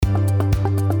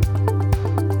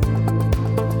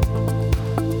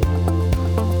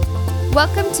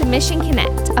Welcome to Mission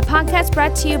Connect, a podcast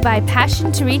brought to you by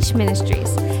Passion to Reach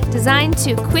Ministries, designed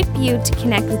to equip you to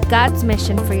connect with God's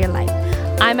mission for your life.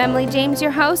 I'm Emily James,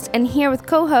 your host, and here with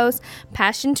co-host,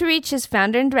 Passion to Reach's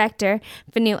founder and director,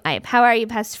 Fanu Ipe. How are you,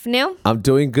 Pastor Fanu? I'm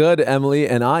doing good, Emily,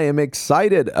 and I am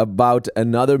excited about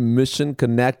another Mission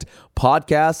Connect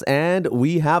podcast, and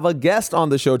we have a guest on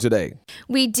the show today.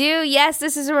 We do, yes.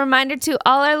 This is a reminder to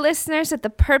all our listeners that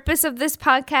the purpose of this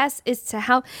podcast is to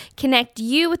help connect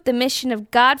you with the mission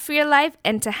of God for your life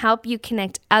and to help you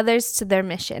connect others to their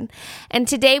mission. And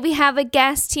today we have a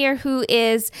guest here who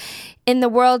is in the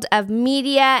world of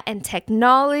media and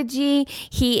technology.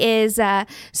 He is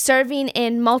serving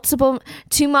in multiple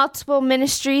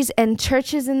ministries and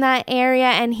churches in that area,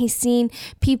 and he's seen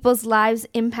people's lives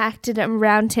impacted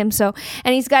around him.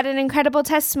 And he's got an incredible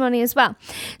testimony as well.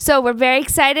 So we're very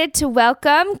excited to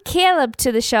welcome Caleb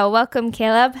to the show. Welcome,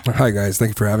 Caleb. Hi, guys. Thank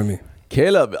you for having me.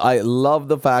 Caleb, I love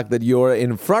the fact that you're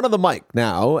in front of the mic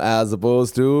now as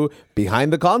opposed to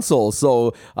behind the console.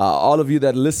 So all of you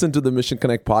that listen to the Mission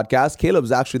Connect podcast,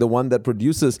 Caleb's actually the one that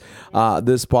produces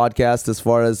this podcast as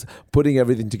far as putting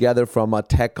everything together from a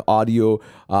tech audio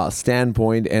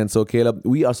standpoint. And so, Caleb,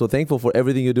 we are so thankful for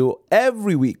everything you do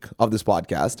every week of this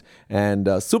podcast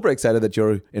and super excited that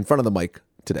you're in front of the mic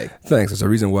today. Thanks. There's a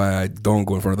reason why I don't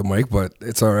go in front of the mic, but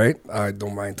it's all right. I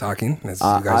don't mind talking, as you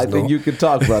guys know. I think you can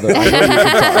talk, brother. I know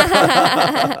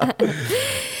you can talk.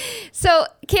 So,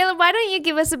 Caleb, why don't you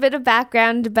give us a bit of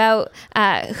background about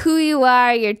who you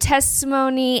are, your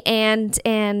testimony,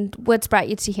 and what's brought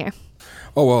you to here?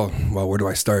 Oh, well, where do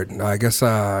I start? I guess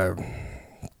I've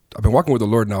been walking with the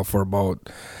Lord now for about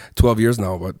 12 years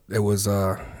now, but it was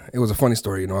a funny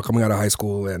story, coming out of high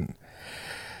school and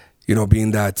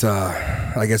being that,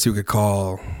 I guess you could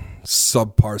call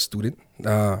subpar student.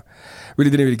 Really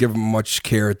didn't really give much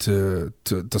care to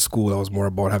school. I was more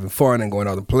about having fun and going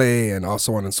out and play and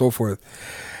so on and so forth.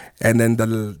 And then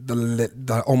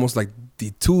the almost like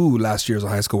the 2 last years of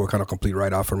high school were kind of complete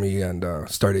write-off for me, and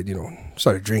started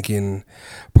drinking,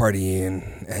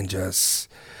 partying, and just,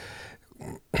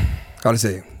 how to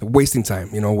say, wasting time,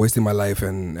 wasting my life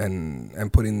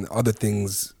and putting other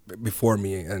things before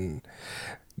me and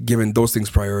giving those things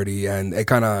priority, and it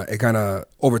kind of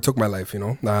overtook my life.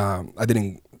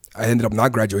 I ended up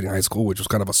not graduating high school, which was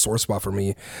kind of a sore spot for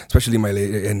me, especially in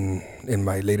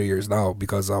my later years now,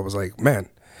 because I was like, man,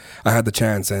 I had the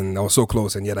chance and I was so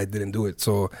close, and yet I didn't do it.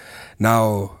 So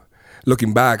now,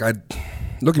 looking back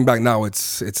now,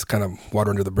 it's kind of water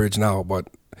under the bridge now, but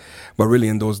really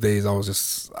in those days,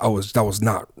 that was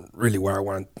not really where I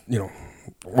wanted,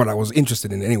 what I was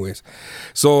interested in anyways.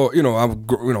 So, I'm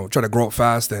trying to grow up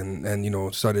fast and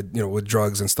started, with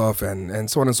drugs and stuff and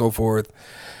so on and so forth.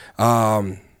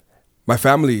 My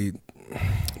family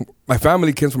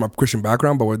came from a Christian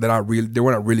background, but they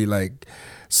were not really like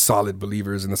solid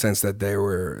believers in the sense that they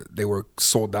were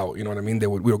sold out. You know what I mean? We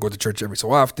would go to church every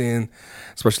so often,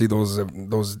 especially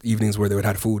those evenings where they would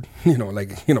have food.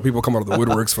 People come out of the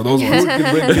woodworks for those ones.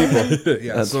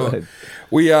 Yeah, that's so right.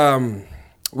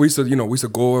 We used to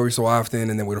go every so often,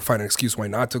 and then we would find an excuse why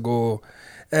not to go.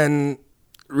 And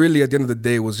really, at the end of the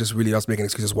day, it was just really us making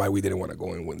excuses why we didn't want to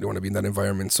go and didn't want to be in that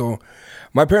environment. So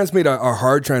my parents made a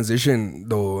hard transition,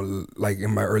 though, like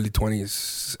in my early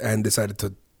 20s, and decided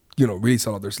to, really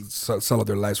sell out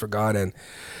their lives for God. And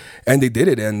they did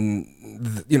it. And,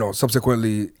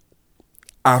 subsequently,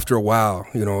 after a while,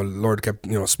 Lord kept,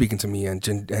 speaking to me and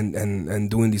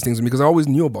doing these things with me, because I always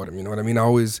knew about him. You know what I mean?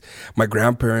 My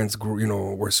grandparents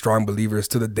grew, were strong believers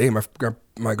to the day.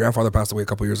 My grandfather passed away a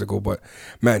couple years ago, but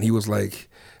man, he was like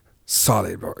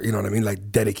solid, bro. You know what I mean?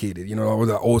 Like dedicated, with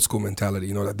the old school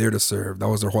mentality, that they're to serve. That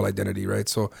was their whole identity, right?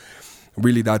 So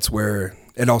really that's where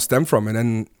it all stemmed from. And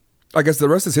then I guess the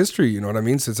rest is history, you know what I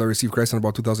mean? Since I received Christ in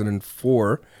about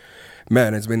 2004,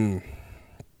 man, it's been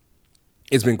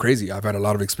crazy. I've had a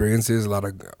lot of experiences, a lot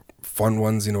of fun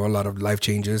ones, a lot of life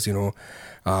changes,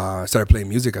 I started playing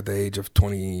music at the age of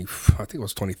 20, I think it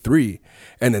was 23.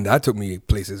 And then that took me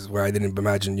places where I didn't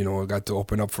imagine, I got to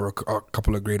open up for a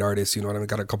couple of great artists, I mean?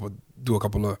 Do a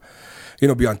couple of,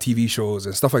 be on TV shows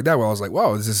and stuff like that, where I was like,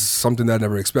 wow, this is something that I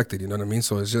never expected, you know what I mean?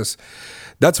 So it's just,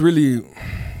 that's really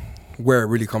where it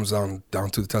really comes down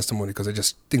to the testimony,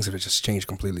 because things have just changed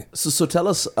completely. So tell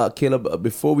us, Caleb,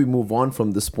 before we move on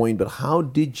from this point, but how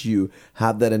did you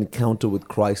have that encounter with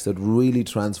Christ that really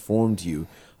transformed you,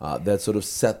 that sort of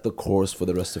set the course for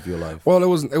the rest of your life? Well, it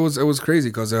was crazy,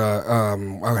 because I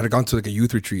had gone to like a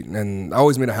youth retreat, and I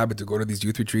always made a habit to go to these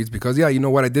youth retreats because, yeah, you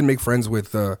know what, I did make friends with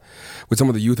some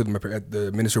of the youth at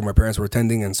the ministry where my parents were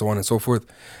attending and so on and so forth,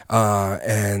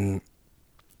 and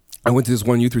I went to this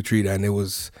one youth retreat, and it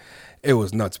was it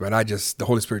was nuts, man. The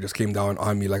Holy Spirit just came down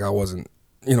on me like I wasn't,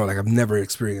 like I've never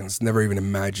experienced, never even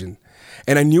imagined.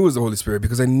 And I knew it was the Holy Spirit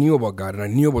because I knew about God and I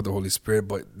knew about the Holy Spirit,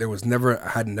 but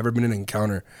had never been an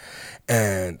encounter.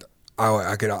 And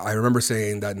I remember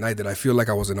saying that night that I feel like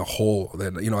I was in a hole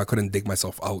that, I couldn't dig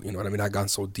myself out. You know what I mean? I'd gone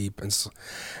so deep and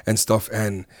stuff.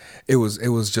 And it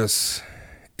was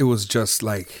just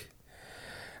like,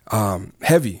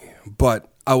 heavy,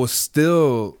 but I was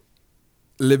still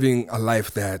living a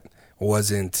life that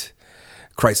wasn't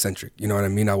Christ-centric. You know what I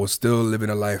mean? I was still living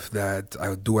a life that I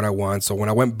would do what I want. So when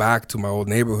I went back to my old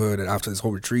neighborhood and after this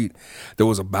whole retreat, there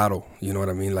was a battle. You know what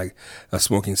I mean? Like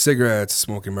smoking cigarettes,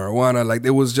 smoking marijuana. Like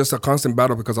it was just a constant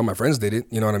battle because all my friends did it.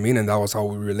 You know what I mean? And that was how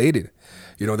we related.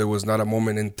 There was not a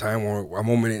moment in time or a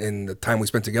moment in the time we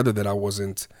spent together that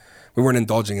we weren't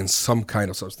indulging in some kind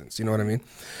of substance. You know what I mean?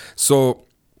 So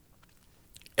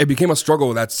it became a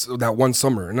struggle that one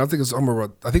summer, and I think it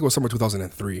was summer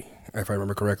 2003, if I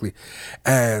remember correctly.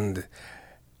 And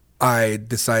I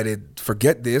decided,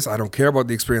 forget this. I don't care about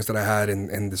the experience that I had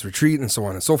in this retreat and so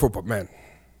on and so forth. But man,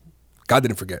 God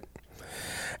didn't forget.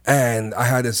 And I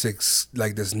had this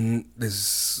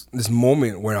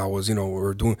moment where I was, we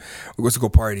used to go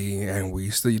party and we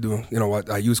used to do,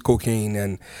 I used cocaine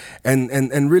and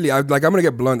really, I'm gonna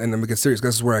get blunt and I'm gonna get serious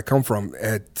because this is where I come from.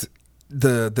 At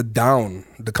the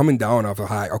coming down of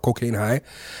a cocaine high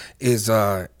is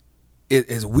it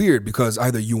is weird because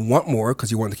either you want more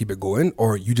because you want to keep it going,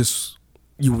 or you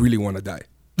really want to die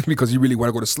because you really want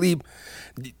to go to sleep.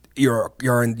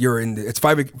 It's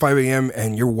 5 a.m.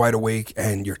 and you're wide awake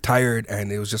and you're tired,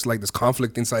 and it was just like this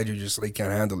conflict inside you, just like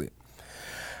can't handle it.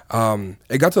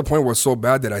 It got to the point where it was so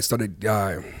bad that I started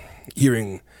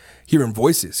hearing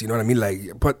voices, you know what I mean?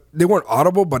 Like, but they weren't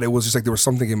audible, but it was just like there was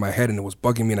something in my head and it was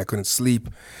bugging me and I couldn't sleep.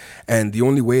 And the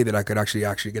only way that I could actually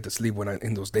get to sleep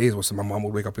in those days was my mom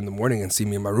would wake up in the morning and see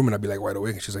me in my room and I'd be like wide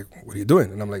awake and she's like, "What are you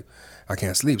doing?" And I'm like, "I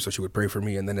can't sleep." So she would pray for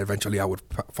me and then eventually I would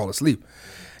fall asleep.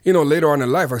 Later on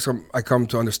in life, I come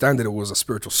to understand that it was a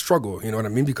spiritual struggle, you know what I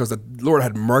mean? Because the Lord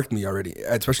had marked me already,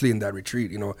 especially in that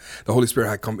retreat, the Holy Spirit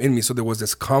had come in me. So there was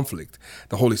this conflict,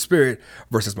 the Holy Spirit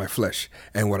versus my flesh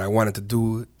and what I wanted to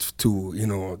do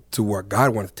to where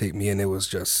God wanted to take me. And it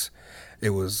was a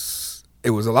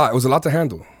lot. It was a lot to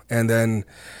handle. And then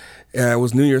it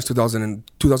was New Year's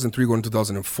 2003 going to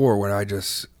 2004 when I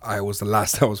was the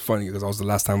last time. It was funny because I was the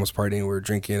last time I was partying. We were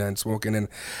drinking and smoking, and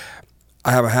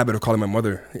I have a habit of calling my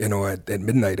mother, at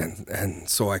midnight. And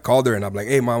so I called her and I'm like,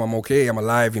 "Hey, Mom, I'm okay. I'm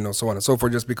alive," so on and so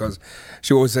forth, just because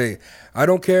she always say, "I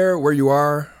don't care where you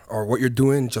are or what you're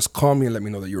doing. Just call me and let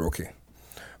me know that you're okay."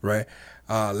 Right?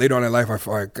 Later on in life,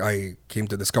 I came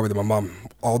to discover that my mom,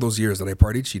 all those years that I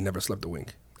partied, she never slept a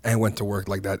wink and went to work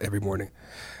like that every morning,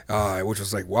 which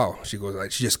was like, wow. She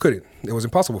goes, she just couldn't. It was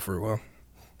impossible for her. Well,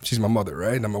 she's my mother,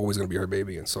 right? And I'm always going to be her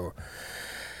baby. And so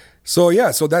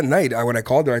that night, when I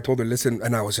called her, I told her, "Listen,"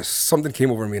 and something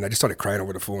came over me and I just started crying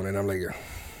over the phone. And I'm like,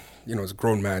 as a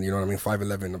grown man,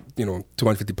 5'11",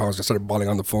 250 pounds, just started bawling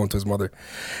on the phone to his mother.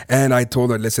 And I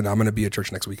told her, "Listen, I'm going to be at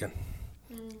church next weekend."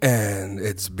 And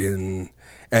it's been,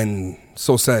 and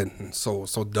so said, and so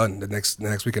done. The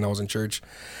next weekend I was in church,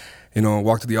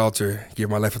 walked to the altar, gave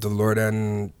my life to the Lord,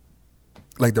 and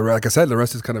like I said, the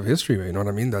rest is kind of history. You know what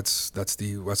I mean? That's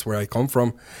where I come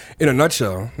from, in a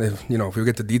nutshell. If we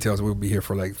get to details, we'll be here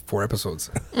for like 4 episodes.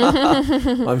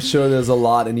 I'm sure there's a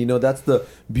lot, and that's the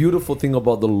beautiful thing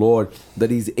about the Lord,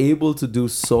 that He's able to do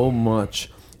so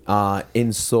much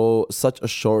in such a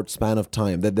short span of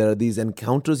time, that there are these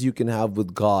encounters you can have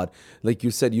with God. Like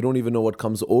you said, you don't even know what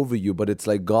comes over you, but it's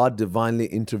like God divinely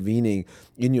intervening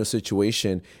in your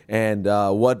situation. And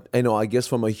I guess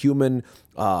from a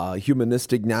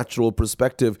humanistic, natural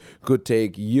perspective, could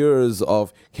take years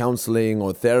of counseling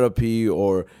or therapy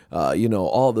or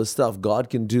all the stuff God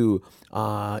can do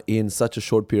in such a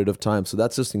short period of time. So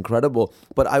that's just incredible.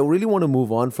 But I really want to move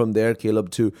on from there,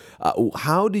 Caleb, to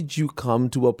how did you come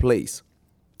to a place?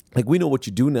 Like, we know what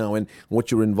you do now and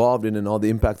what you're involved in and all the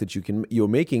impact that you're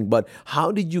making, but how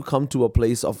did you come to a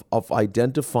place of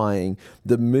identifying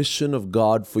the mission of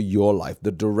God for your life,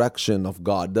 the direction of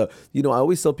God? I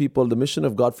always tell people the mission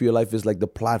of God for your life is like the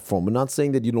platform. I'm not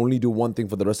saying that you only do one thing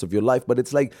for the rest of your life, but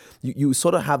it's like you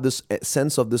sort of have this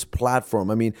sense of this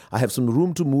platform. I mean, I have some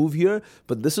room to move here,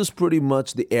 but this is pretty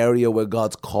much the area where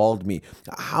God's called me.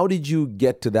 How did you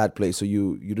get to that place? So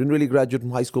you didn't really graduate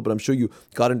from high school, but I'm sure you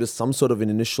got into some sort of an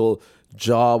initial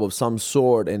job of some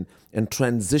sort and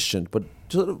transitioned. But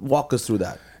sort of walk us through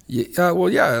that.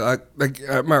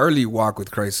 My early walk with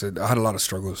Christ, I had a lot of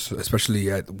struggles, especially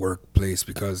at the workplace,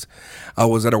 because I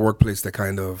was at a workplace that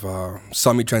kind of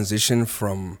saw me transition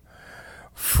from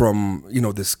from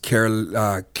this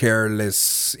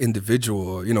careless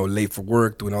individual, late for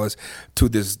work, doing all this, to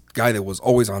this guy that was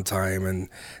always on time and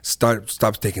stops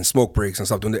taking smoke breaks and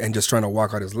stuff, and just trying to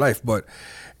walk out his life. But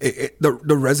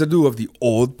the residue of the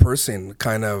old person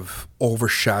kind of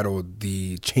overshadowed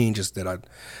the changes that I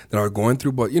was going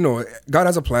through. But God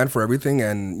has a plan for everything,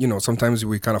 and sometimes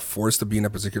we kind of forced to be in a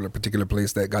particular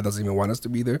place that God doesn't even want us to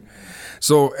be there.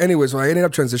 So anyway, I ended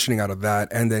up transitioning out of that,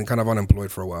 and then kind of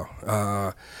unemployed for a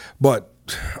while. But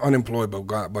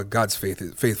God's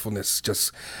faithfulness,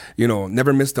 just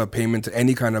never missed a payment to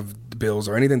any kind of bills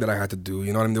or anything that I had to do.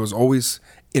 You know what I mean? There was always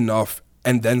enough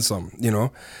and then some.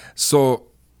 So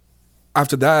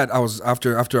after that, I was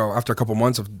after a couple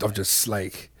months of just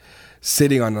like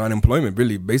sitting on unemployment,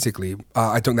 really, basically,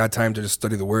 I took that time to just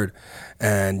study the Word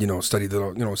and study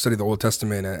the Old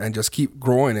Testament and just keep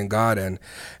growing in God. And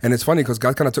it's funny because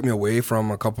God kind of took me away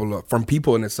from from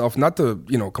people in itself, not to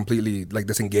completely like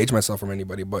disengage myself from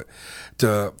anybody, but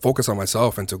to focus on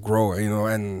myself and to grow.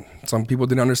 And some people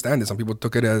didn't understand it. Some people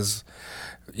took it as,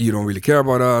 you don't really care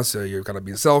about us, or you're kind of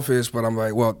being selfish. But I'm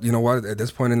like, well, you know what? At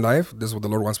this point in life, this is what the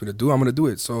Lord wants me to do. I'm going to do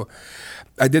it. So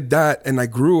I did that, and I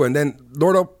grew. And then the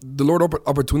Lord opened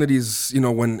opportunities.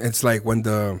 When it's like when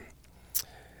the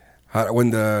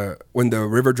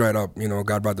river dried up,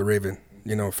 God brought the raven.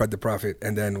 Fed the prophet,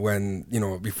 and then when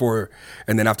before,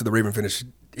 and then after the raven finished,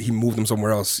 He moved them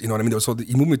somewhere else. You know what I mean? So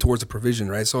He moved me towards the provision,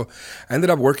 right? So I ended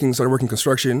up started working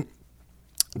construction,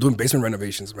 doing basement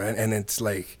renovations, man. And it's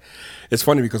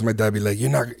funny because my dad be like, you're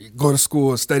not go to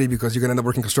school, study, because you're gonna end up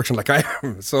working construction like I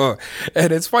am. So,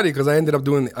 and it's funny because I ended up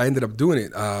doing it.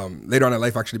 Later on in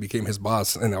life, actually became his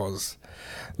boss, and I was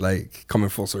like coming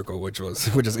full circle, which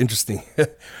is interesting.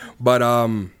 But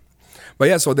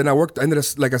yeah. So then I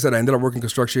ended up working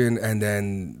construction, and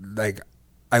then like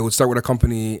I would start with a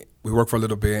company. We worked for a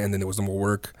little bit, and then there was no more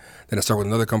work. Then I started with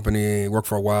another company, worked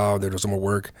for a while. There was no more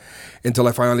work until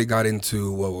I finally got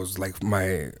into what was like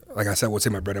my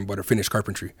bread and butter, finished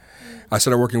carpentry. I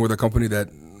started working with a company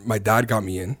that my dad got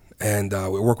me in, and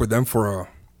we worked with them for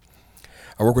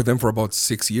about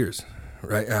 6 years,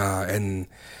 right?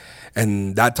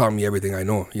 And that taught me everything I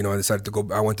know. I decided to go.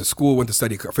 I went to school, went to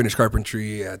study, finished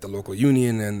carpentry at the local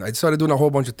union, and I started doing a whole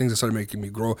bunch of things that started making me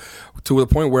grow to the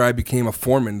point where I became a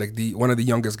foreman, like one of the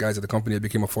youngest guys at the company. I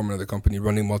became a foreman of the company,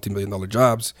 running multi-million-dollar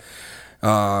jobs.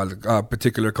 A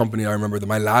particular company, I remember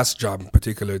my last job in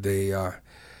particular,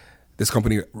 this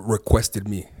company requested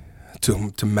me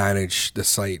to manage the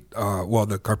site,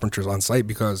 the carpenters on site,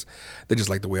 because they just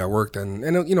liked the way I worked. And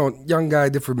young guy,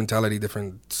 different mentality,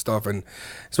 different stuff. And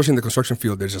especially in the construction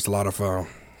field, there's just a lot of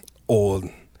old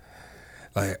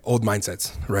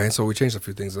mindsets, right? So we changed a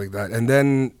few things like that. And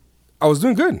then I was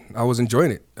doing good. I was enjoying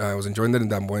it. I was enjoying it at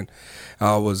that point.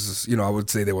 I would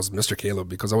say there was Mr. Caleb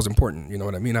because I was important. You know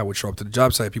what I mean? I would show up to the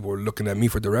job site. People were looking at me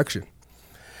for direction.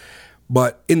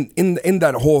 But in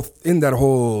that whole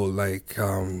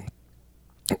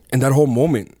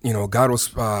moment, God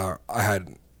was, I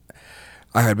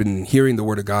had been hearing the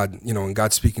word of God, and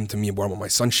God speaking to me about my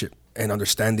sonship and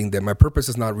understanding that my purpose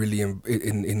is not really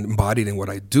embodied in what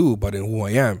I do, but in who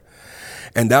I am.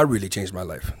 And that really changed my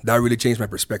life. That really changed my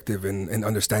perspective and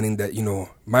understanding that,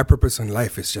 my purpose in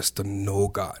life is just to know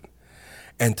God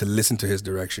and to listen to His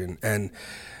direction. And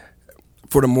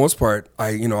for the most part,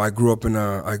 I grew up in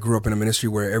a ministry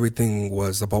where everything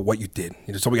was about what you did.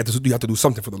 So you have to do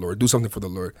something for the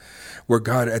Lord. Where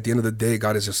God, at the end of the day,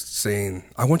 God is just saying,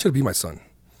 I want you to be my son.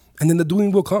 And then the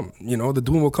doing will come. The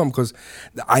doing will come, because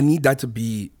I need that to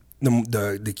be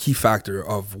the key factor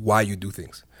of why you do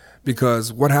things.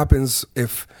 Because what happens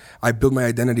if I build my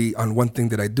identity on one thing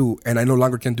that I do and I no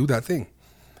longer can do that thing?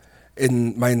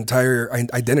 And my entire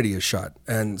identity is shot.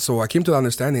 And so I came to the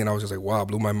understanding, and I was just like, wow,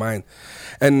 blew my mind.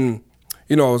 And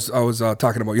I was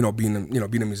talking about being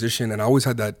a musician, and I always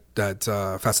had that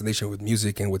fascination with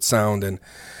music and with sound and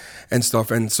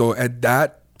stuff. And so at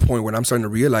that point, when I'm starting to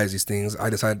realize these things, I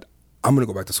decided I'm gonna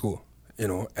go back to school.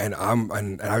 And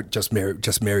I just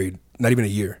married not even a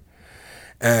year.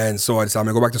 And so I decided I'm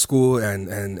gonna go back to school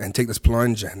and take this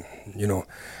plunge. And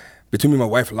between me and my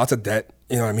wife, lots of debt.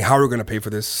 How are we going to pay for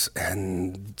this,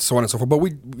 and so on and so forth. But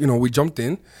we jumped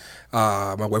in.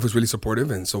 My wife was really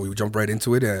supportive, and so we jumped right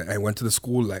into it. And I went to the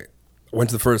school.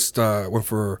 Went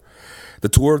for the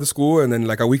tour of the school, and then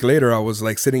like a week later, I was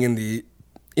like sitting in the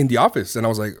office, and I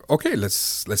was like, okay,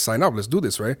 let's sign up, let's do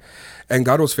this, right? And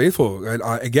God was faithful. And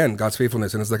again, God's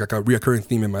faithfulness, and it's like a reoccurring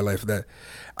theme in my life that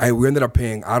we ended up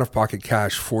paying out of pocket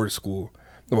cash for the school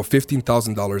about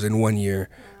 $15,000 in 1 year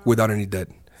without any debt,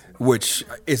 which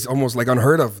is almost like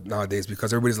unheard of nowadays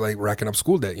because everybody's like racking up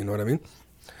school debt, you know what I mean?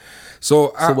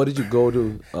 So what did you go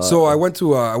to? So I went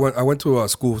to I went to a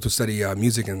school to study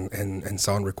music and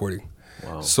sound recording.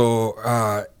 Wow.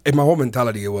 So in my whole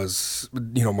mentality, it was,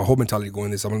 my whole mentality going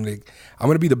this, I'm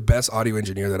gonna be the best audio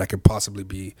engineer that I could possibly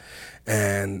be,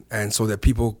 and so that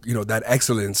people, that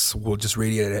excellence will just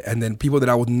radiate it, and then people that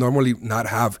I would normally not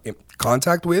have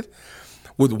contact with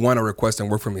would want to request and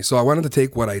work for me. So I wanted to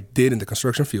take what I did in the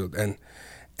construction field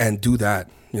and do that.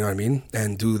 You know what I mean?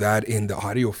 And do that in the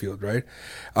audio field, right?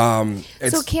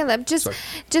 So Caleb, just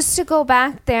to go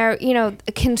back there,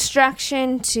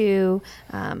 construction to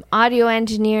audio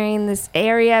engineering, this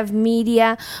area of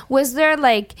media, was there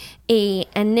like a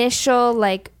initial,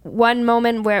 like one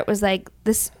moment where it was like,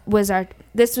 this was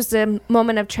a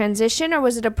moment of transition, or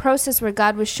was it a process where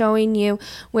God was showing you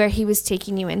where he was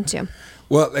taking you into?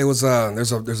 Well, it was,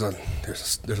 there's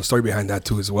a story behind that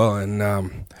too as well. And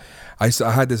I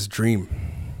had this dream.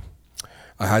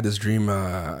 And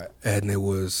it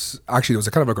was a kind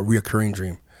of like a reoccurring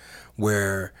dream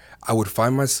where I would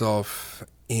find myself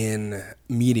in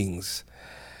meetings.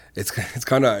 It's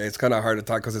kind of hard to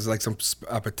talk because it's like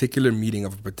a particular meeting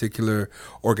of a particular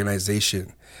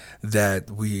organization that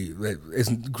is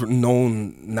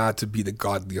known not to be the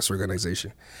godliest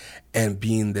organization, and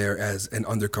being there as an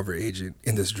undercover agent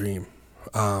in this dream,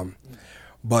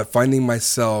 but finding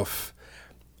myself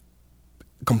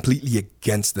completely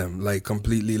against them,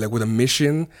 completely with a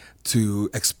mission to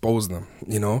expose them,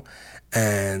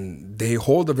 and they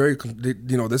hold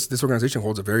this organization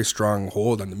holds a very strong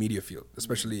hold on the media field,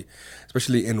 especially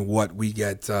in what we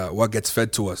get, what gets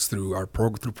fed to us through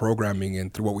through programming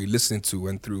and through what we listen to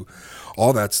and through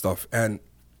all that stuff. And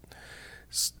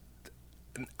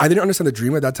I didn't understand the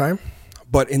dream at that time,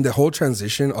 but in the whole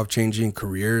transition of changing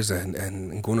careers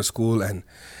and going to school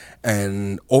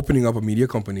and opening up a media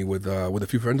company with a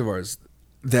few friends of ours,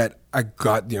 that I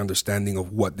got the understanding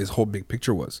of what this whole big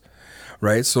picture was,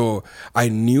 right? So I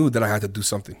knew that I had to do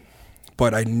something,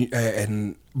 but I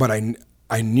knew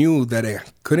that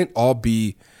it couldn't all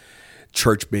be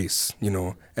church based.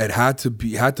 It had to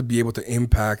be able to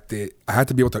impact it. I had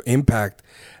to be able to impact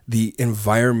the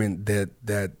environment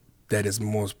that is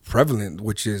most prevalent,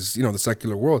 which is the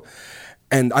secular world,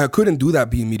 and I couldn't do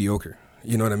that being mediocre.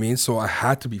 You know what I mean? So I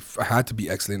had to be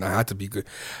excellent. I had to be good.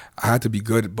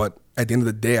 But at the end of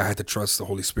the day, I had to trust the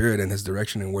Holy Spirit and His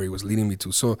direction and where He was leading me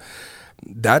to. So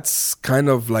that's kind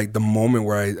of like the moment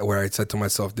where I said to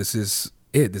myself, "This is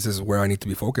it. This is where I need to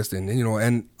be focused in."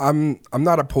 And I'm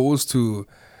not opposed to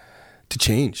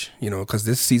change. Because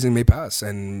this season may pass,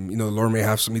 and the Lord may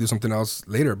have me do something else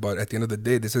later. But at the end of the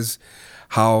day, this is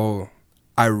how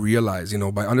I realize,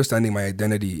 by understanding my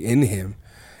identity in Him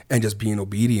and just being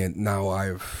obedient. Now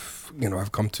I've kind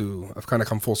of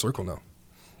come full circle now.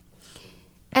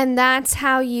 And that's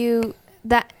how you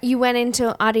went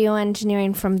into audio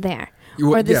engineering from there.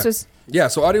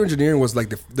 So audio engineering was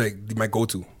like my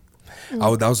go-to.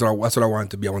 Mm-hmm. That's what I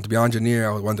wanted to be. I wanted to be an engineer.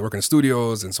 I wanted to work in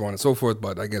studios and so on and so forth.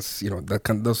 But I guess the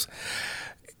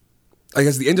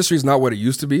industry is not what it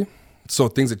used to be. So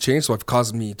things have changed. So it's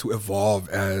caused me to evolve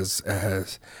as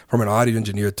from an audio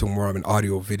engineer to more of an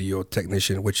audio video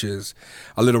technician, which is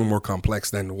a little bit more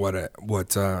complex than what I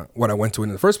went to in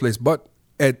the first place. But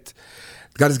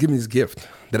God has given me this gift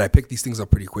that I pick these things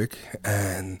up pretty quick,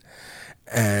 and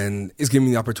it's giving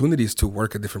me the opportunities to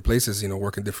work at different places.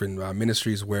 Work in different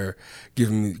ministries where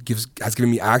has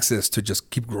given me access to just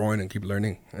keep growing and keep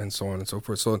learning and so on and so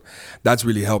forth. So that's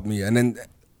really helped me. And then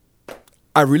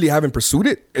I really haven't pursued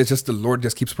it. It's just the Lord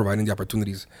just keeps providing the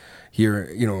opportunities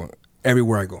here,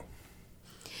 everywhere I go.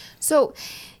 So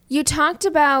you talked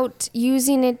about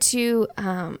using it to,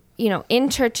 in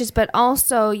churches, but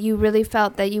also you really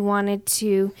felt that you wanted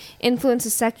to influence the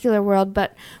secular world,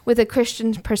 but with a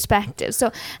Christian perspective.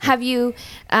 So have you,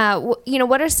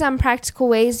 what are some practical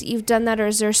ways that you've done that? Or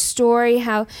is there a story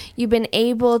how you've been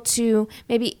able to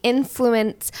maybe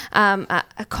influence a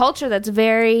culture that's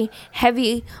very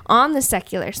heavy on the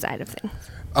secular side of things?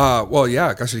 Well, yeah,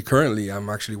 actually currently I'm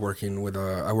actually working with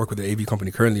I work with the AV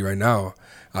company currently right now.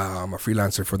 I'm a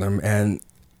freelancer for them, and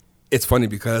it's funny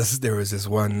because there was this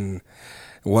one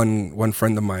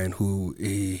friend of mine who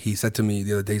he said to me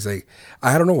the other day, he's like,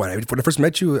 I don't know why. When I first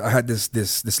met you, I had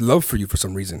this love for you for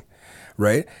some reason,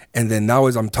 right? And then now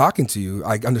as I'm talking to you,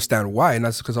 I understand why, and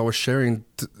that's because I was sharing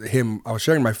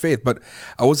my faith, but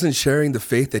I wasn't sharing the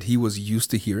faith that he was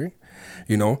used to hearing,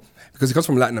 because he comes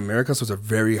from Latin America, so it's a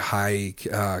very high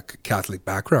Catholic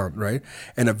background, right?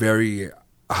 And a very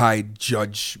high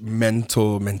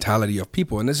judgmental mentality of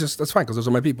people, and that's fine because those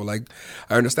are my people. Like,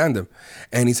 I understand them.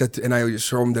 And he said, and I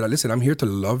show him that, listen, I'm here to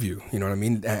love you. You know what I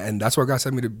mean? And that's why God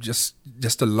sent me to just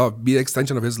to love, be an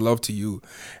extension of His love to you,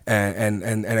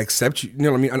 and accept you. You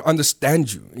know what I mean? And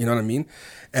understand you. You know what I mean?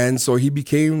 And so it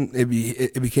became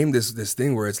this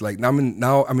thing where it's like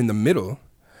now I'm in the middle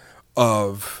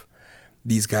of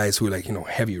these guys who are like,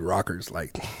 heavy rockers,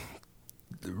 like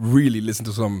really listen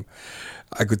to some,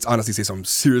 I could honestly say, some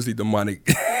seriously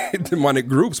demonic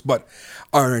groups, but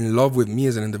are in love with me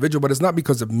as an individual. But it's not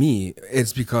because of me.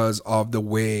 It's because of the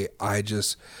way I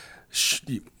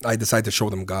decide to show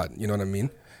them God. You know what I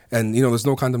mean? And, there's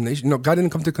no condemnation. God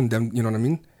didn't come to condemn, you know what I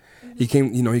mean? He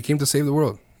came to save the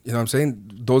world. You know what I'm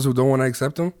saying? Those who don't want to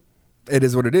accept Him, it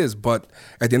is what it is. But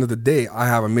at the end of the day, I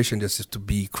have a mission just to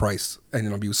be Christ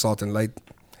and, be salt and light.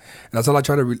 And that's all I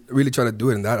try to really try to do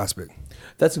it in that aspect.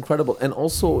 That's incredible. And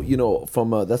also,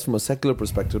 that's from a secular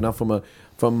perspective. Now, from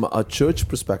a church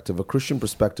perspective, a Christian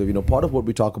perspective, part of what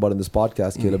we talk about in this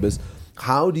podcast, Caleb, is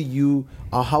how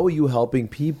are you helping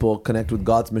people connect with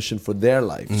God's mission for their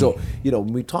life? So,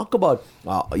 when we talk about,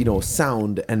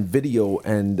 sound and video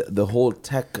and the whole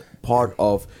tech part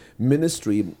of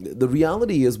ministry, the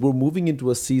reality is we're moving into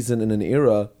a season and an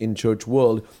era in church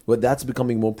world where that's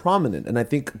becoming more prominent. And I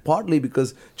think partly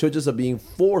because churches are being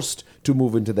forced to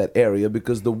move into that area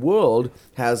because the world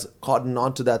has caught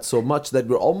on to that so much that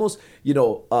we're almost,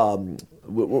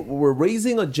 we're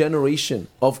raising a generation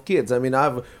of kids. I mean, I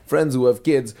have friends who have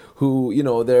kids who,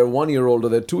 their 1-year-old or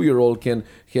their 2-year-old can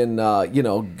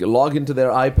log into their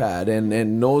iPad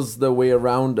and knows their way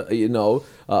around, their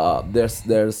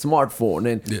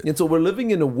smartphone. And so we're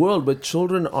living in a world where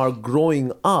children are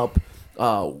growing up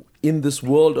in this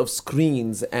world of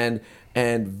screens and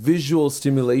visual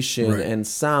stimulation and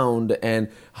sound and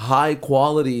high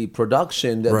quality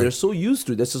production that they're so used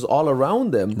to. This is all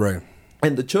around them. Right.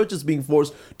 And the church is being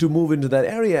forced to move into that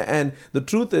area. And the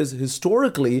truth is,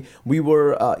 historically,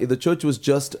 the church was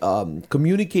just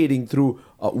communicating through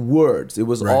words. It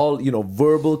was all,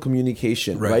 verbal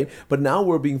communication, right? But now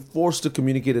we're being forced to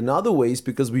communicate in other ways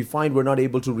because we find we're not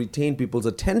able to retain people's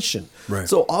attention. Right.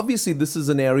 So obviously, this is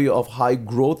an area of high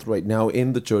growth right now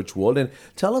in the church world. And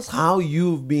tell us how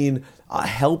you've been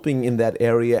helping in that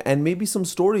area, and maybe some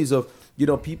stories of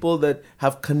people that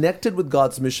have connected with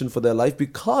God's mission for their life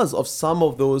because of some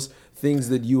of those things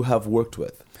that you have worked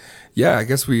with. Yeah, I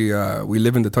guess we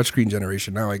live in the touchscreen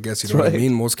generation now. I guess what I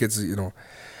mean. Most kids, you're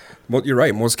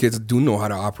right. Most kids do know how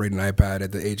to operate an iPad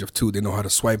at the age of 2. They know how to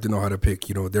swipe. They know how to pick,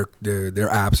 their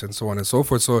apps and so on and so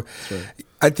forth. So,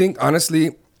 I think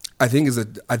honestly, I think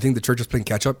the church is playing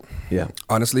catch up. Yeah.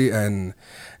 Honestly, and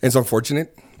it's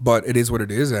unfortunate, but it is what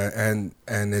it is, and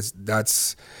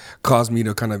that's caused me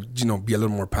to kind of be a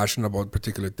little more passionate about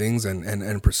particular things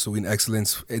and pursuing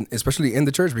excellence, especially in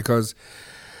the church, because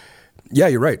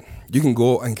you're right. You can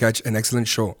go and catch an excellent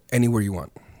show anywhere you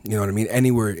want. You know what I mean?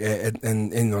 Anywhere,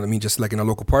 and you know what I mean, just like in a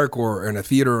local park or in a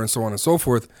theater and so on and so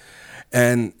forth.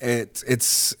 And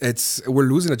it's we're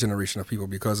losing a generation of people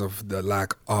because of the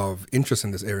lack of interest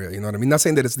in this area. You know what I mean? Not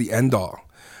saying that it's the end all,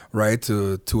 right,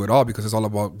 to it all, because it's all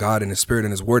about God and His Spirit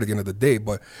and His Word at the end of the day.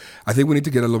 But I think we need to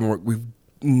get a little more. We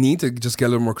need to just get a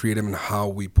little more creative in how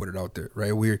we put it out there,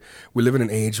 right? We live in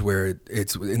an age where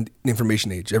it's an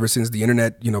information age. Ever since the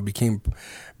internet,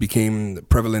 became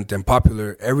prevalent and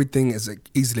popular, everything is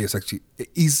easily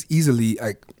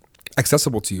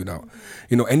accessible to you now.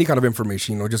 Any kind of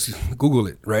information, just Google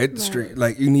it, right? Straight,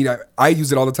 like I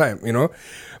use it all the time,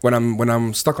 when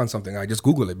I'm stuck on something, I just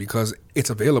Google it because it's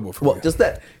available for me. Well, just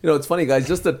that, it's funny, guys,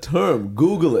 just the term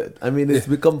Google it. I mean, it's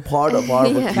become part of our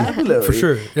vocabulary. For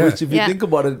sure. Yeah. Which if you think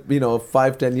about it,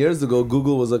 5-10 years ago,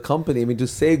 Google was a company. I mean, to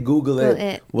say Google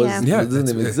it doesn't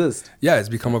even exist. Yeah, it's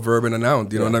become a verb and a noun.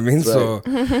 You know what I mean?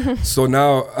 Right. So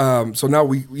now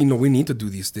we need to do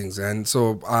these things. And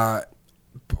so,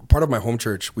 part of my home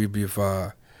church, we've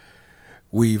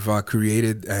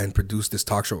created and produced this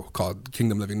talk show called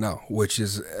Kingdom Living Now, which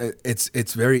is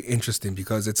it's very interesting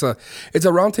because it's a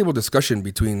roundtable discussion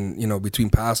between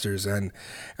pastors and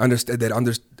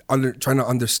trying to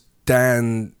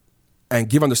understand and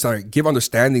give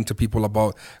understanding to people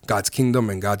about God's kingdom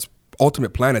and God's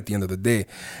ultimate plan at the end of the day,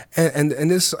 and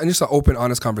this and just an open,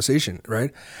 honest conversation,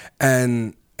 right?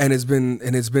 And it's been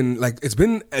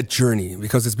a journey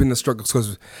because it's been a struggle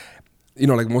because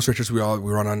like most churches we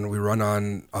run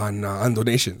on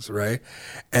donations, right?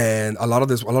 And a lot of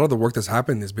the work that's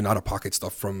happened has been out of pocket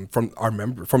stuff from our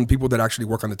from people that actually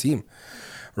work on the team,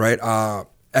 right?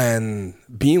 And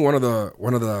being one of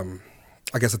the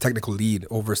I guess, a technical lead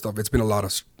over stuff. It's been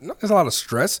there's a lot of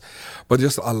stress, but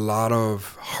just a lot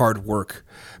of hard work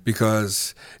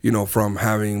because, from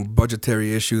having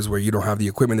budgetary issues where you don't have the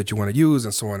equipment that you want to use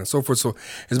and so on and so forth. So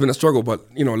it's been a struggle, but,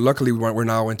 luckily we're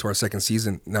now into our second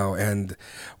season now, and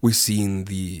we've seen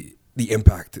the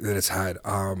impact that it's had.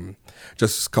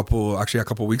 Just a couple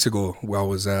of weeks ago, I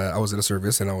was at a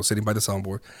service and I was sitting by the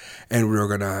soundboard, and they were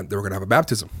gonna have a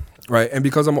baptism, right? And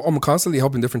because I'm constantly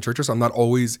helping different churches, I'm not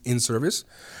always in service.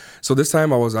 So this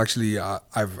time I was actually I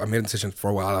made a decision for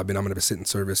a while. I'm gonna be sitting in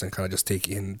service and kind of just take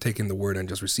in the word and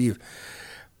just receive.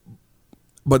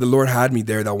 But the Lord had me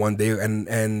there that one day,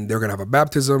 and they're gonna have a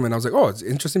baptism, and I was like, oh, it's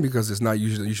interesting because it's not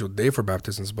usually the usual day for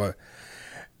baptisms, but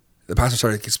the pastor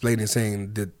started explaining,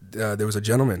 saying that there was a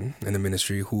gentleman in the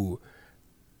ministry who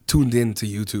tuned in to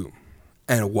YouTube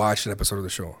and watched an episode of the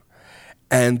show.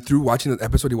 And through watching the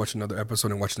episode, he watched another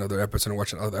episode and watched another episode and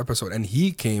watched another episode. And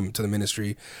he came to the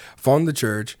ministry, found the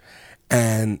church,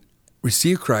 and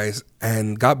received Christ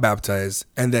and got baptized.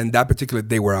 And then that particular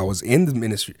day where I was in the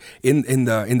ministry, in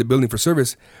the building for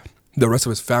service, the rest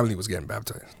of his family was getting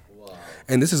baptized.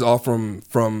 And this is all from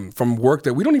work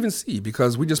that we don't even see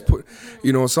because we just put,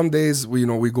 some days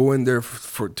we go in there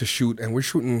to shoot, and we're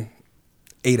shooting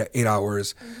 8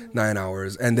 hours, 9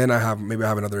 hours, and then I have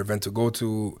another event to go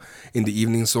to in the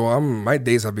evening. So my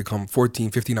days have become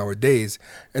 14, 15-hour days,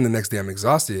 and the next day I'm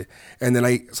exhausted. And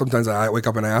then sometimes I wake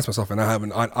up and I ask myself, and I have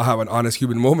an honest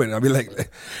human moment, and I'll be like,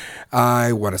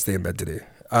 I want to stay in bed today.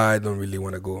 I don't really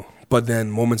want to go. But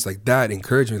then moments like that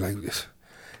encourage me, like,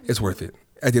 it's worth it.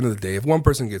 At the end of the day, if one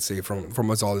person gets saved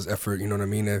from us all this effort, you know what I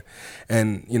mean?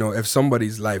 And if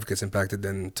somebody's life gets impacted,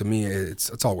 then to me,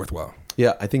 it's all worthwhile.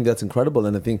 Yeah, I think that's incredible.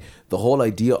 And I think the whole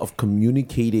idea of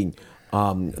communicating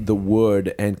the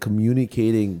word and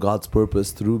communicating God's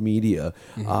purpose through media,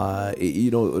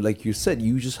 like you said,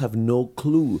 you just have no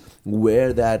clue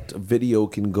where that video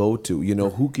can go to,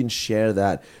 who can share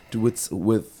that with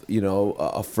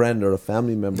a friend or a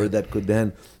family member that could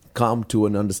then come to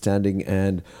an understanding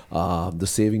and the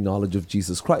saving knowledge of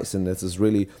Jesus Christ. And this is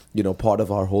really, part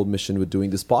of our whole mission with doing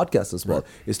this podcast as well,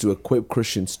 is to equip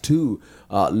Christians to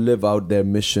live out their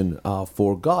mission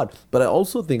for God. But I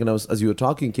also think, and as you were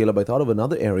talking, Caleb, I thought of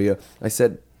another area. I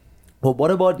said, well,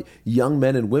 what about young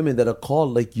men and women that are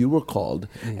called like you were called?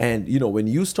 And, when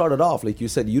you started off, like you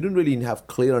said, you didn't really have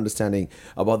clear understanding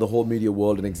about the whole media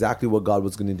world and exactly what God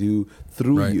was going to do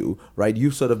through you, right?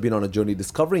 You've sort of been on a journey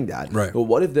discovering that. Right. But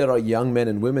what if there are young men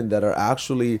and women that are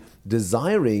actually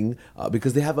desiring,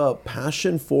 because they have a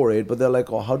passion for it, but they're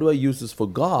like, oh, how do I use this for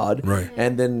God? Right.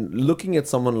 And then looking at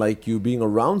someone like you, being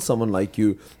around someone like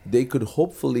you, they could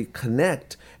hopefully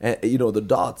connect the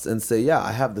dots and say, yeah,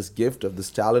 I have this gift of this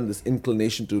talent, this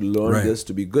inclination to learn this,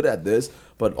 to be good at this.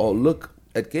 But look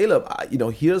at Caleb,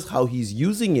 here's how he's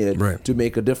using it to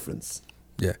make a difference.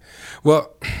 Yeah.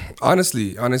 Well,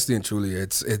 honestly and truly,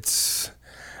 it's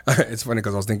funny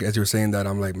because I was thinking, as you were saying that,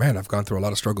 I'm like, man, I've gone through a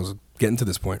lot of struggles getting to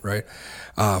this point, right?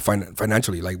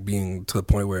 Financially, like being to the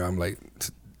point where I'm like,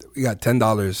 we got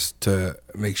 $10 to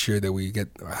make sure that we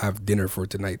have dinner for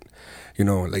tonight,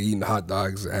 like eating hot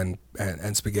dogs and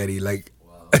spaghetti, like,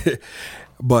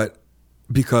 but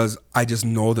because I just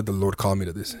know that the Lord called me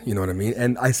to this, you know what I mean?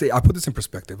 And I put this in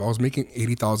perspective. I was making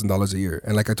 $80,000 a year.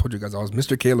 And like I told you guys, I was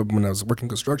Mr. Caleb when I was working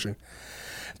construction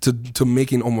to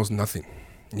making almost nothing,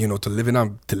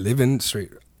 to living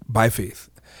straight by faith.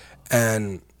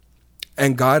 And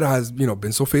God has,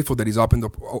 been so faithful that he's opened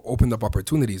up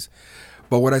opportunities.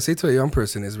 But what I say to a young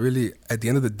person is really, at the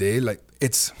end of the day, like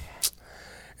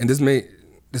and this may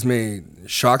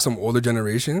shock some older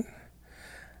generation,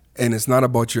 and it's not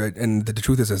about and the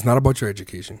truth is, it's not about your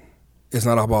education. It's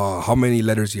not about how many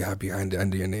letters you have behind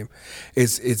under your name.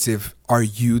 It's are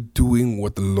you doing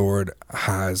what the Lord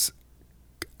has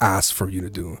asked for you to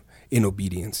do in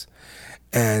obedience,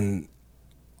 and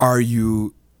are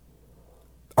you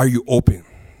open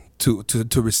to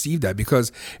receive that?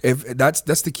 Because if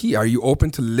that's the key. Are you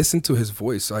open to listen to his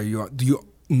voice? Do you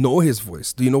know his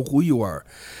voice? Do you know who you are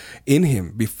in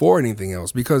him before anything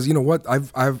else? Because you know what, I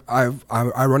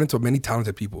run into many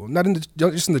talented people, not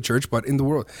just in the church, but in the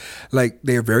world. Like,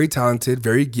 they are very talented,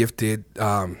 very gifted,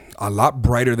 a lot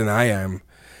brighter than I am,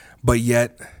 but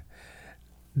yet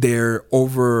they're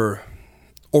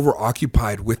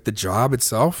overoccupied with the job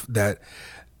itself, that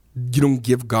you don't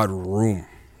give God room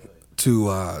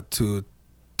to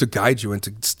guide you and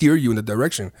to steer you in the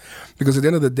direction. Because at the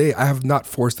end of the day, I have not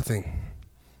forced a thing.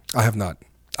 I have not.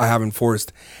 I haven't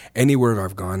forced anywhere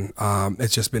I've gone.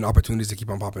 It's just been opportunities to keep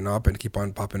on popping up and keep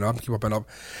on popping up, keep popping up.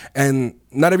 And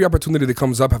not every opportunity that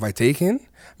comes up have I taken,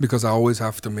 because I always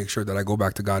have to make sure that I go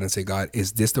back to God and say, God,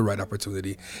 is this the right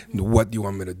opportunity? What do you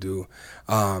want me to do?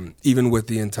 Even with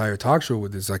the entire talk show,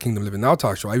 with this Kingdom Living Now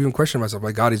talk show, I even question myself,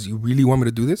 like, God, you really want me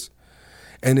to do this?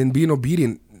 And in being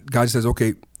obedient, God says,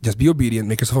 okay, just be obedient,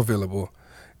 make yourself available,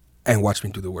 and watch me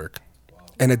do the work. Wow.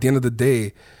 And at the end of the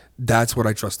day, that's what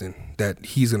I trust in, that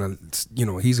he's gonna,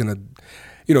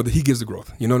 that he gives the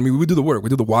growth. You know what I mean? We do the work, we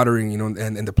do the watering,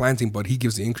 and the planting, but he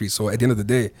gives the increase. So at the end of the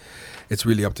day, it's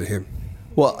really up to him.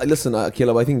 Well, listen,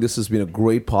 Caleb, I think this has been a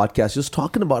great podcast. Just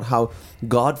talking about how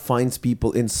God finds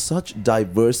people in such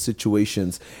diverse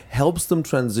situations, helps them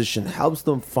transition, helps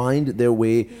them find their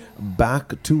way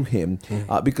back to Him.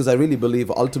 Because I really believe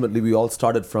ultimately we all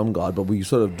started from God, but we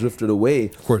sort of drifted away,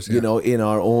 of course, yeah. In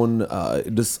our own,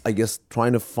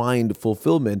 trying to find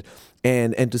fulfillment.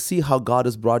 And to see how God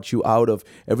has brought you out of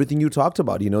everything you talked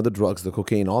about, the drugs, the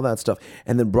cocaine, all that stuff,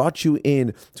 and then brought you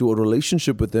in to a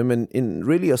relationship with Him, and in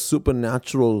really a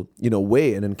supernatural,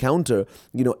 way, an encounter,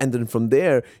 and then from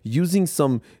there using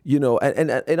some,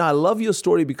 and I love your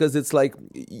story, because it's like,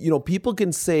 people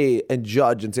can say and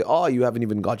judge and say, oh, you haven't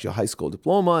even got your high school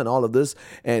diploma and all of this,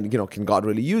 and, can God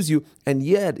really use you? And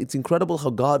yet it's incredible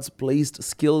how God's placed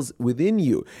skills within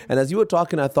you. And as you were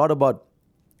talking, I thought about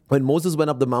when Moses went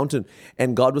up the mountain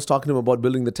and God was talking to him about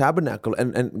building the tabernacle,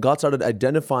 and God started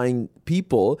identifying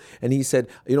people, and He said,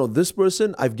 this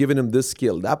person, I've given him this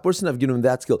skill. That person, I've given him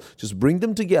that skill. Just bring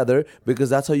them together, because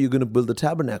that's how you're going to build the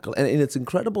tabernacle. And it's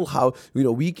incredible how,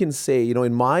 we can say,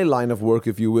 in my line of work,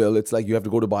 if you will, it's like you have to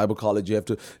go to Bible college, you have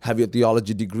to have your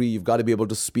theology degree, you've got to be able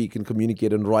to speak and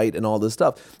communicate and write and all this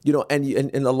stuff. And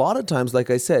a lot of times, like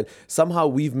I said, somehow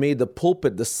we've made the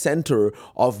pulpit the center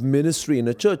of ministry in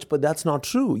a church, but that's not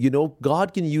true.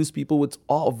 God can use people with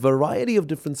a variety of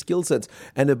different skill sets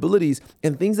and abilities,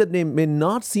 and things that may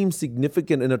not seem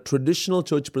significant in a traditional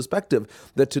church perspective,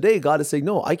 that today God is saying,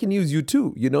 no, I can use you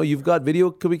too. You've got video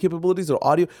capabilities or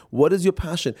audio. What is your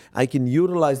passion? I can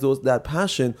utilize that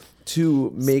passion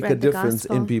to make a difference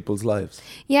in people's lives.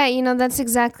 Yeah, that's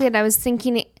exactly it. I was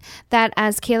thinking that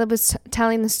as Caleb was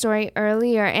telling the story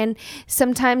earlier, and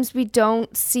sometimes we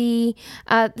don't see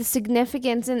the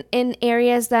significance in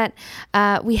areas that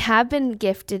we have been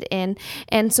gifted in.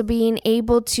 And so being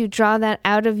able to draw that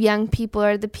out of young people,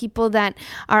 or the people that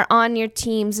are on your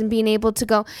teams, and being able to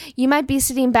go, you might be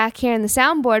sitting back here in the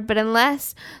soundboard, but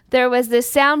unless there was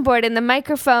this soundboard and the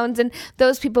microphones, and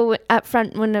those people up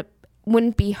front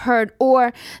wouldn't be heard,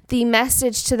 or the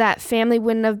message to that family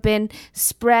wouldn't have been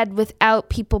spread without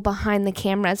people behind the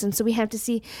cameras. And so we have to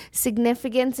see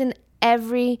significance in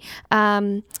every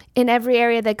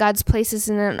area that God's places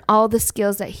in, and all the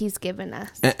skills that He's given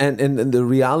us. And the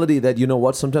reality that,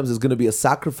 sometimes it's going to be a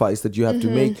sacrifice that you have to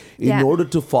make in order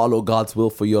to follow God's will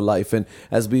for your life. And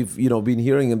as we've, been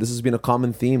hearing, and this has been a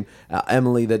common theme,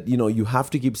 Emily, that, you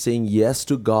have to keep saying yes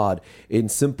to God in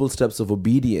simple steps of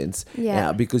obedience,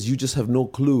 because you just have no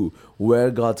clue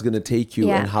where God's going to take you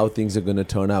and how things are going to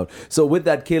turn out. So with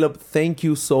that, Caleb, thank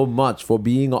you so much for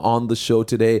being on the show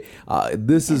today.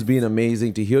 This has been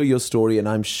amazing to hear your story, and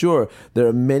I'm sure there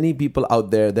are many people out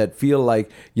there that feel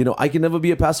like, I can never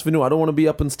be a pastor. I don't want to be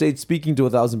up on stage speaking to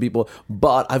 1,000 people,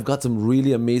 but I've got some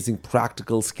really amazing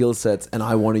practical skill sets, and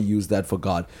I want to use that for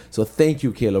God. So thank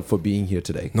you, Caleb, for being here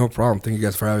today. No problem. Thank you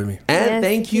guys for having me. And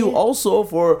thank you also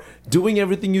for doing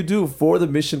everything you do for the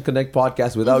Mission Connect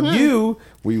podcast. Without you,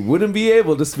 we wouldn't be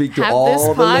able to speak to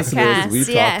all the listeners we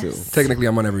talk to. Technically,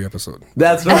 I'm on every episode.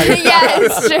 That's right. Yeah,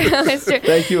 it's true. It's true.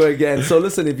 Thank you again. So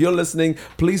listen, if you're listening,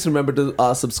 please remember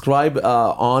to subscribe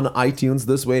on iTunes.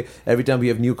 This way, every time we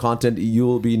have new content, you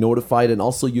will be notified. And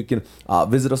also, you can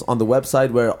visit us on the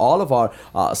website, where all of our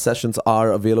sessions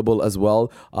are available as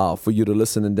well for you to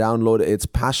listen and download. It's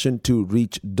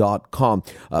passiontoreach.com.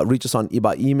 Reach us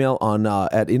by email on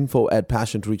at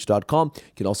info@passiontoreach.com. You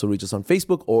can also reach us on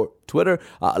Facebook or Twitter.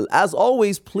 As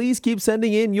always, please keep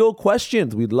sending in your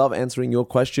questions. We'd love answering your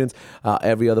questions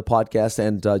every other podcast,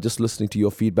 and just listening to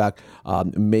your feedback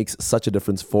makes such a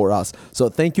difference for us. So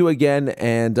thank you again,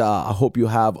 and I hope you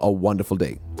have a wonderful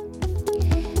day.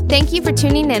 Thank you for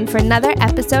tuning in for another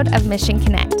episode of Mission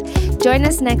Connect. Join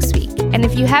us next week. And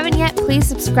if you haven't yet, please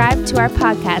subscribe to our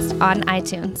podcast on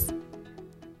iTunes.